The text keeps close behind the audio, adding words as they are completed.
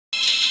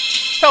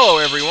Hello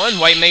everyone,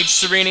 White Mage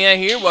Serenia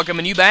here,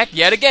 welcoming you back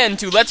yet again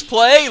to Let's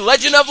Play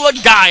Legend of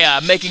Legaia,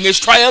 making his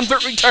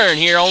triumphant return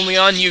here only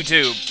on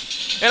YouTube.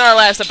 In our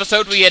last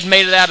episode, we had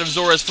made it out of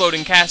Zora's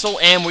floating castle,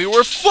 and we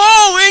were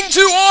falling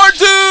to our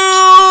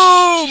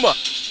doom!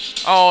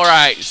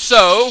 Alright,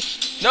 so...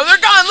 No, they're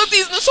gone! Look,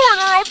 these in the sword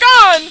are all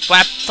gone!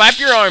 Flap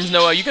your arms,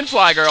 Noah. You can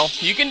fly, girl.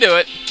 You can do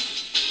it.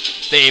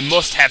 They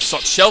must have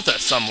sought shelter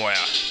somewhere.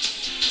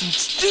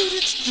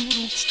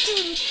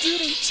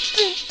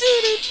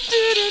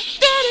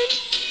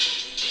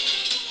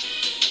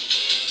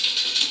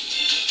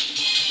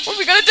 What are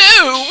we gonna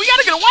do? We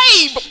gotta get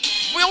away! But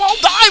we'll all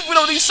die if we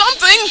don't do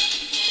something!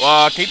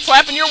 Well, keep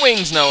flapping your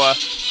wings, Noah.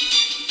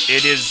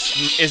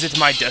 Is it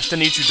my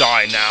destiny to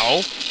die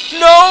now?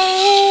 No!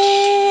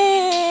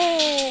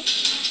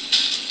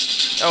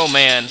 Oh,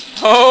 man.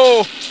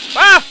 Oh!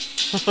 Ah!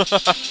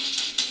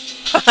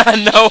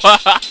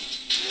 Noah!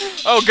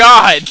 Oh,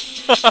 God!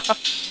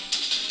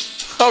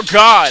 Oh,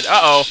 God!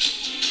 Uh-oh.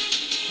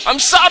 I'm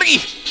sorry!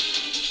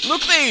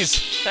 Look these!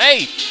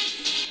 Hey!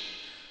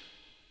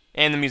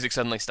 And the music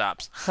suddenly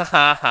stops. Ha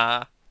ha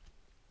ha.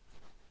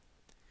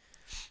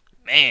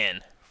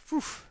 Man.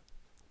 Whew.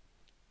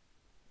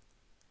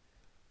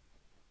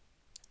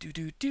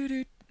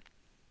 Do-do-do-do.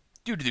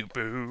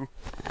 Do-do-do-boo.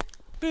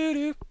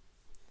 Boo-doo.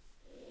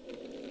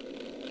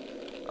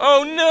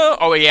 Oh no!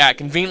 Oh yeah, it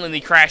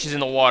conveniently crashes in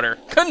the water.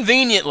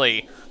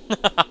 Conveniently!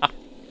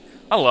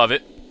 I love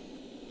it.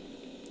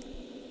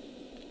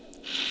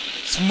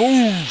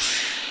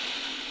 Smoosh!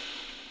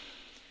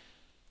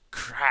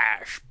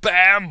 Crash!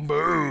 Bam!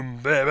 Boom,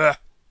 baby!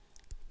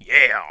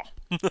 Yeah!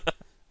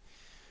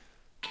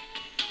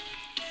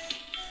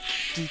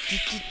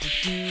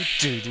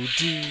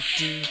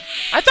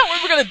 I thought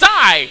we were gonna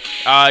die!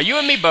 You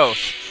and me both.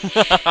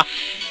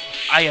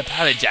 I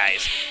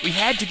apologize. We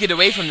had to get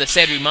away from the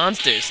Seru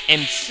monsters,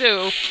 and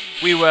so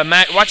we were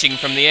watching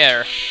from the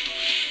air.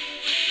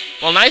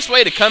 Well, nice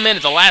way to come in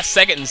at the last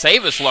second and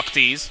save us,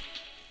 Lucties.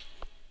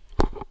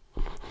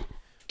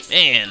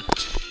 Man.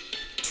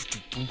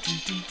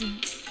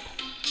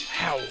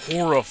 How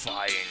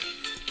horrifying.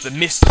 The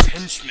mist's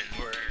henchmen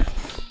were...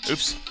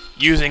 Oops.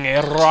 Using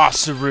a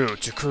Rosaru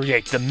to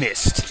create the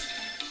mist.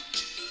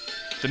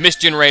 The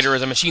mist generator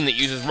is a machine that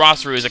uses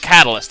Rosaru as a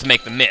catalyst to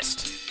make the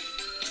mist.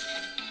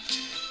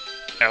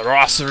 A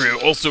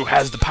Rosaru also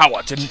has the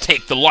power to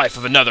take the life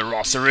of another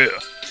Rosaru.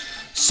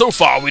 So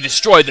far, we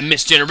destroyed the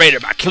mist generator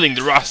by killing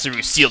the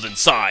Rosaru sealed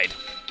inside.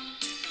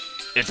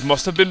 It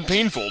must have been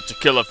painful to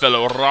kill a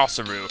fellow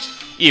Rosaru,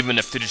 even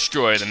if to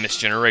destroy the mist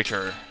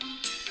generator.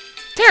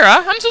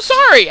 Terra, I'm so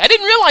sorry! I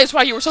didn't realize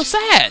why you were so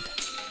sad!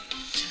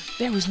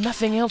 There was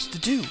nothing else to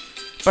do,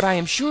 but I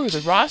am sure the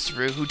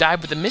Rosaru who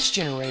died with the mist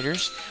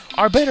generators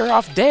are better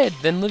off dead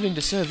than living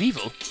to serve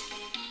evil.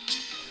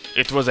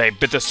 It was a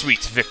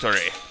bittersweet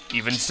victory.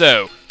 Even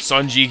so,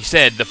 Sanji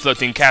said the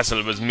floating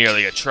castle was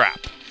merely a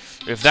trap.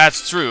 If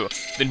that's true,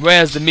 then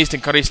where's the Mist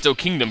and Callisto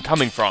Kingdom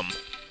coming from?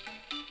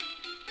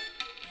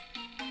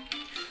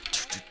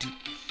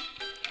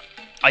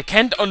 I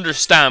can't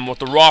understand what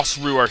the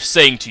Rosaru are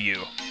saying to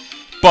you,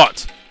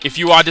 but if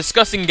you are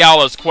discussing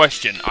Gala's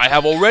question, I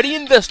have already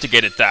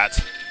investigated that.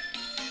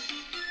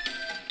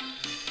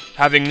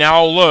 Having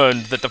now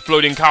learned that the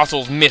floating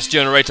castle's mist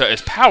generator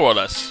is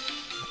powerless,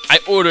 I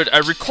ordered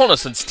a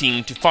reconnaissance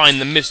team to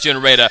find the mist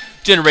generator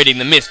generating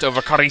the mist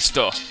over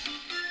Callisto.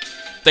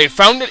 They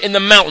found it in the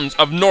mountains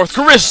of North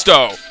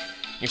Callisto!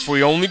 If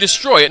we only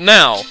destroy it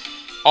now,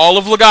 all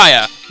of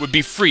Legaia would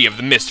be free of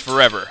the mist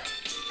forever.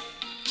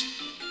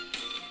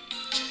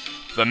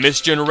 The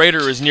mist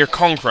generator is near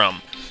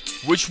Concrum,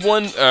 which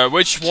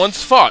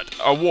once fought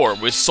a war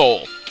with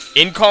Sol.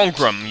 In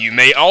Concrum, you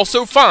may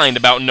also find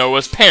about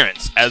Noah's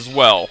parents as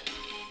well.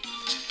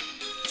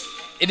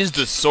 It is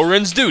the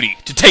Soren's duty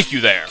to take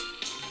you there.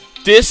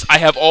 This I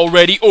have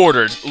already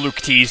ordered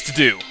Luctes to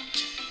do.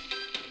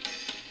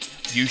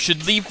 You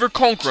should leave for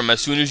Concrum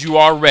as soon as you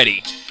are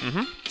ready.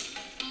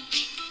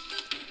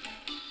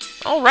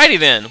 Alrighty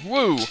then,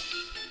 woo.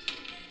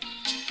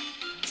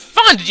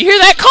 Vaughn, did you hear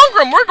that?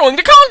 Concrum! We're going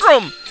to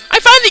Concrum! I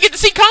finally get to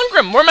see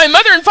Concrum, where my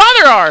mother and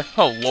father are!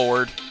 Oh,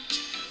 Lord.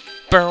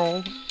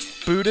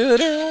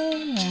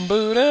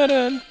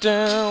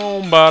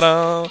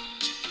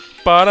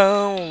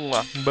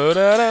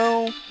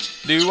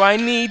 Do I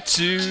need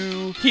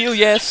to heal?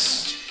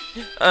 Yes,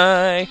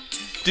 I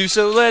do.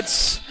 So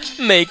let's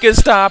make a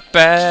stop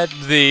at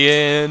the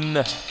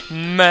inn,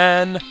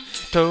 man.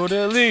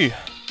 Totally.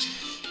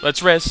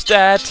 Let's rest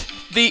at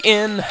the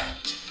inn,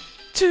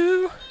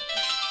 too.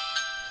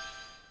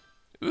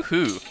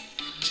 Woohoo.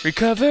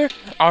 Recover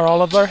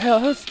all of our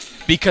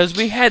health, because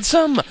we had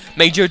some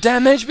major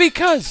damage,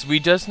 because we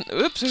just...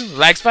 Oops,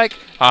 lag spike.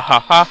 Ha ha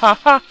ha ha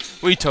ha.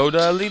 We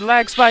totally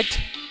lag spiked.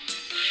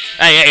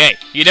 Hey,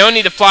 you don't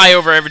need to fly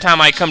over every time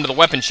I come to the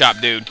weapon shop,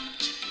 dude.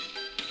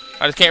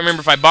 I just can't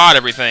remember if I bought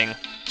everything.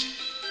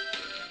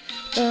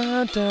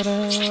 Dun, dun,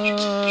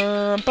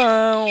 dun,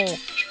 bow.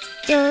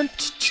 Dun,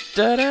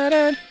 dun,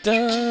 dun,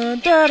 dun,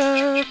 dun,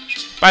 dun.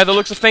 By the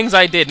looks of things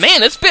I did.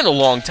 Man, it's been a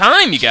long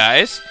time, you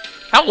guys.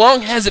 How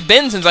long has it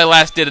been since I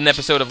last did an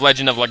episode of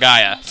Legend of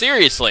Legaia?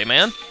 Seriously,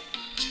 man.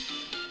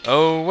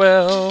 Oh,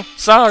 well,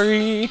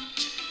 sorry.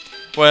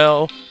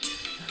 Well,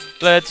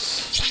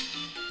 let's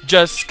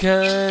just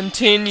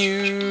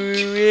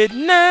continue it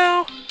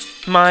now,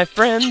 my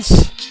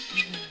friends,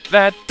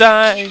 that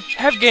I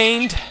have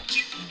gained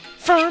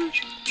from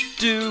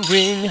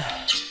doing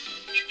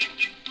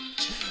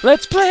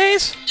Let's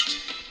Plays.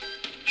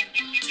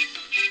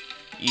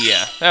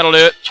 Yeah, that'll do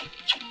it.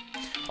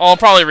 I'll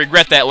probably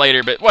regret that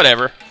later, but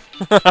whatever.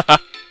 Hey,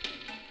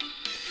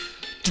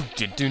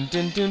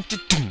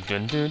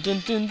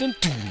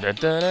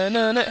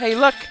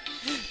 look!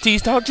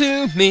 Please talk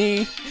to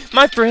me,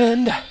 my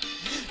friend.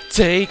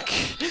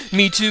 Take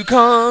me to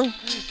Chrome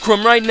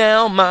right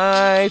now,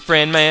 my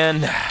friend,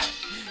 man.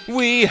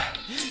 We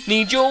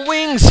need your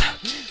wings.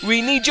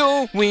 We need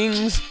your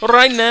wings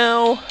right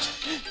now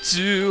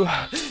to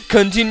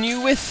continue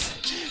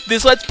with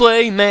this Let's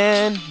Play,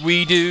 man.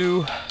 We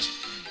do.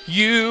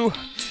 You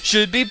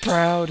should be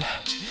proud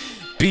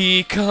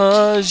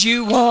because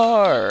you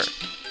are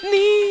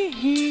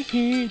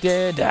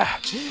needed,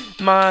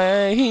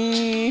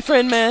 my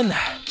friend, man.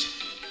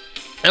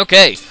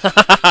 Okay.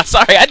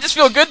 Sorry, I just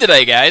feel good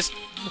today, guys.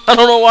 I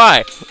don't know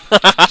why.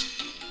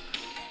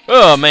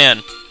 Oh,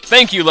 man.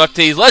 Thank you,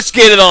 Luctees. Let's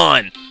get it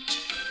on.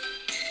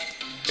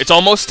 It's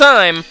almost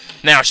time.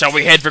 Now, shall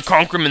we head for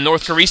Konkrim and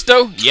North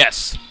Caristo?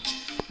 Yes.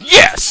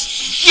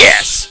 Yes!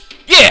 Yes!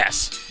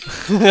 Yes!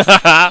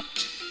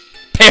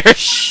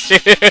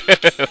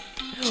 Parachute!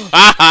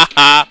 Ha ha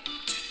ha!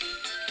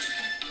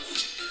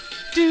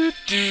 Do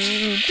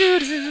do do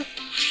do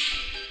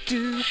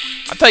do.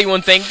 I'll tell you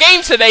one thing,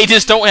 games today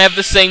just don't have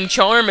the same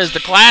charm as the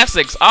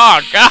classics.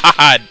 Oh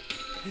God!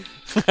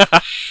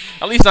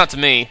 At least not to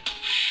me.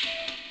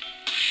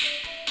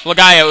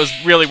 Legaia was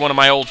really one of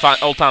my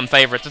old-time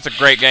favorites. It's a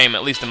great game,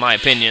 at least in my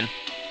opinion.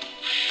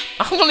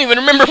 I don't even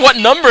remember what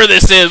number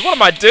this is. What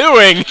am I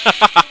doing?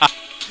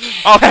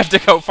 I'll have to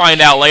go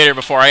find out later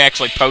before I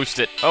actually post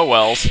it. Oh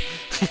wells.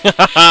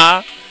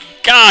 God,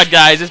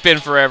 guys, it's been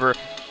forever.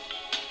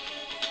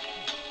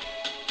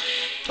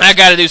 I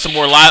gotta do some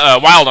more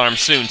Wild Arms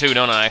soon, too,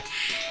 don't I?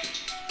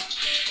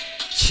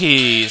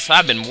 Jeez,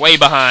 I've been way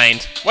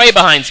behind. Way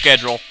behind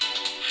schedule.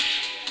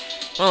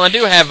 Well, I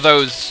do have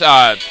those,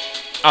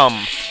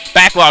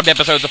 backlogged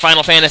episodes of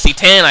Final Fantasy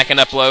X I can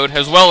upload,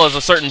 as well as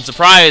a certain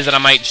surprise that I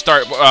might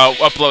start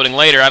uploading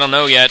later. I don't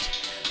know yet.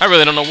 I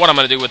really don't know what I'm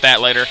gonna do with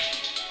that later.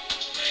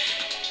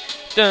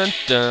 Dun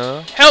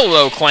dun.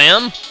 Hello,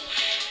 clam.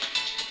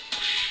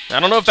 I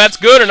don't know if that's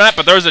good or not,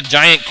 but there's a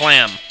giant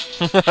clam.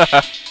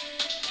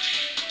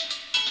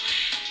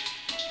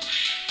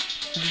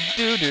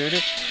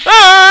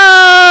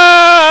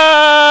 Ah!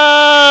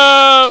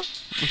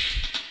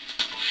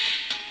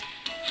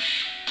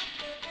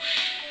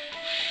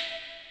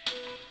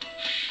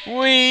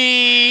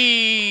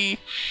 Whee!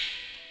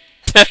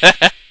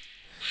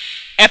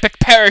 Epic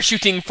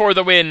parachuting for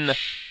the win.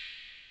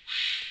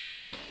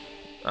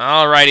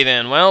 Alrighty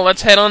then. Well,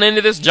 let's head on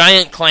into this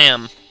giant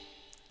clam.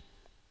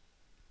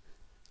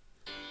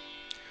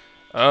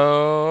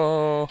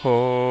 Oh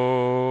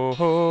ho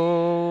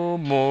ho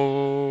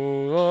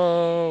mo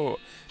oh,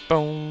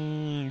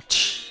 boom.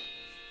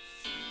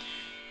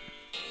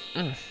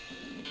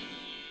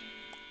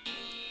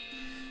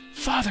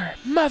 Father,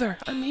 Mother,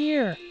 I'm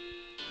here.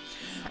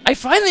 I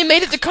finally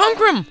made it to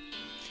Konkrim.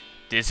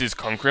 This is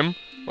Konkrim?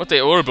 What a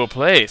horrible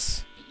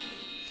place.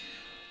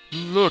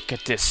 Look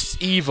at this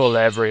evil,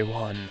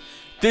 everyone.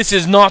 This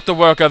is not the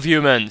work of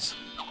humans.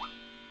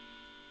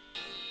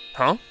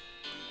 Huh?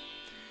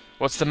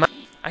 What's the matter?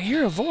 I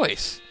hear a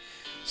voice.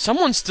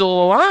 Someone's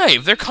still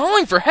alive. They're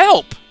calling for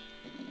help.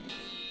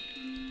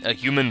 A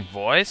human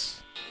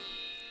voice?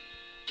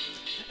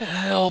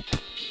 Help.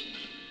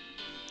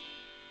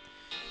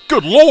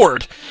 Good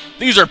Lord!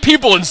 These are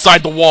people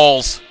inside the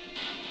walls.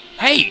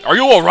 Hey, are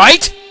you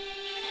alright?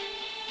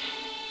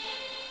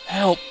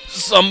 Help,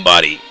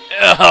 somebody.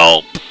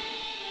 Help.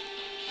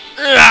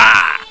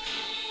 Ah!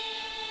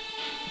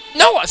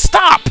 Noah,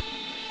 stop!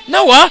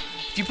 Noah!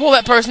 If you pull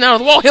that person out of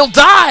the wall, he'll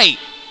die!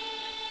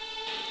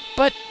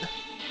 But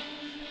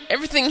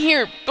everything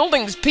here,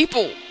 buildings,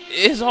 people,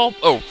 is all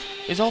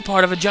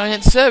part of a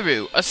giant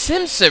Seru, a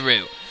Sim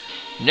Seru.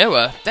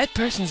 Noah, that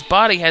person's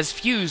body has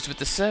fused with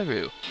the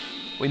Seru.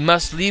 We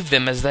must leave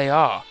them as they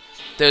are.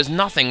 There's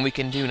nothing we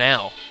can do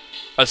now.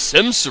 A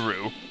Sim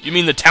Seru? You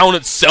mean the town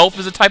itself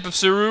is a type of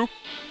Seru?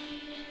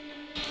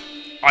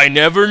 I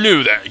never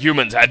knew that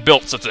humans had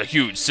built such a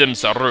huge Sim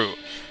Seru.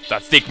 The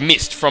thick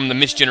mist from the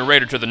mist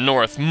generator to the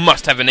north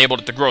must have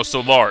enabled it to grow so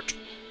large.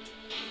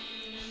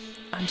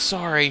 I'm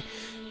sorry,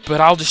 but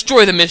I'll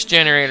destroy the mist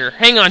generator.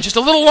 Hang on just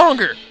a little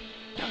longer.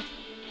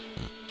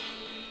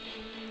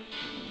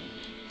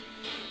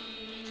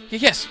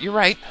 Yes, you're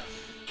right.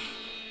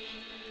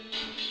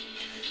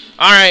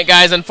 Alright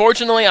guys,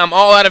 unfortunately I'm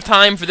all out of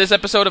time for this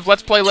episode of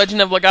Let's Play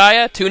Legend of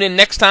Legaia. Tune in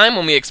next time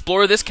when we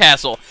explore this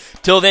castle.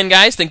 Till then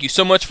guys, thank you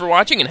so much for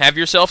watching and have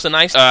yourselves a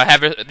nice,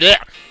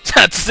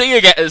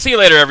 see you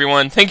later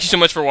everyone. Thank you so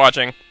much for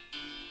watching.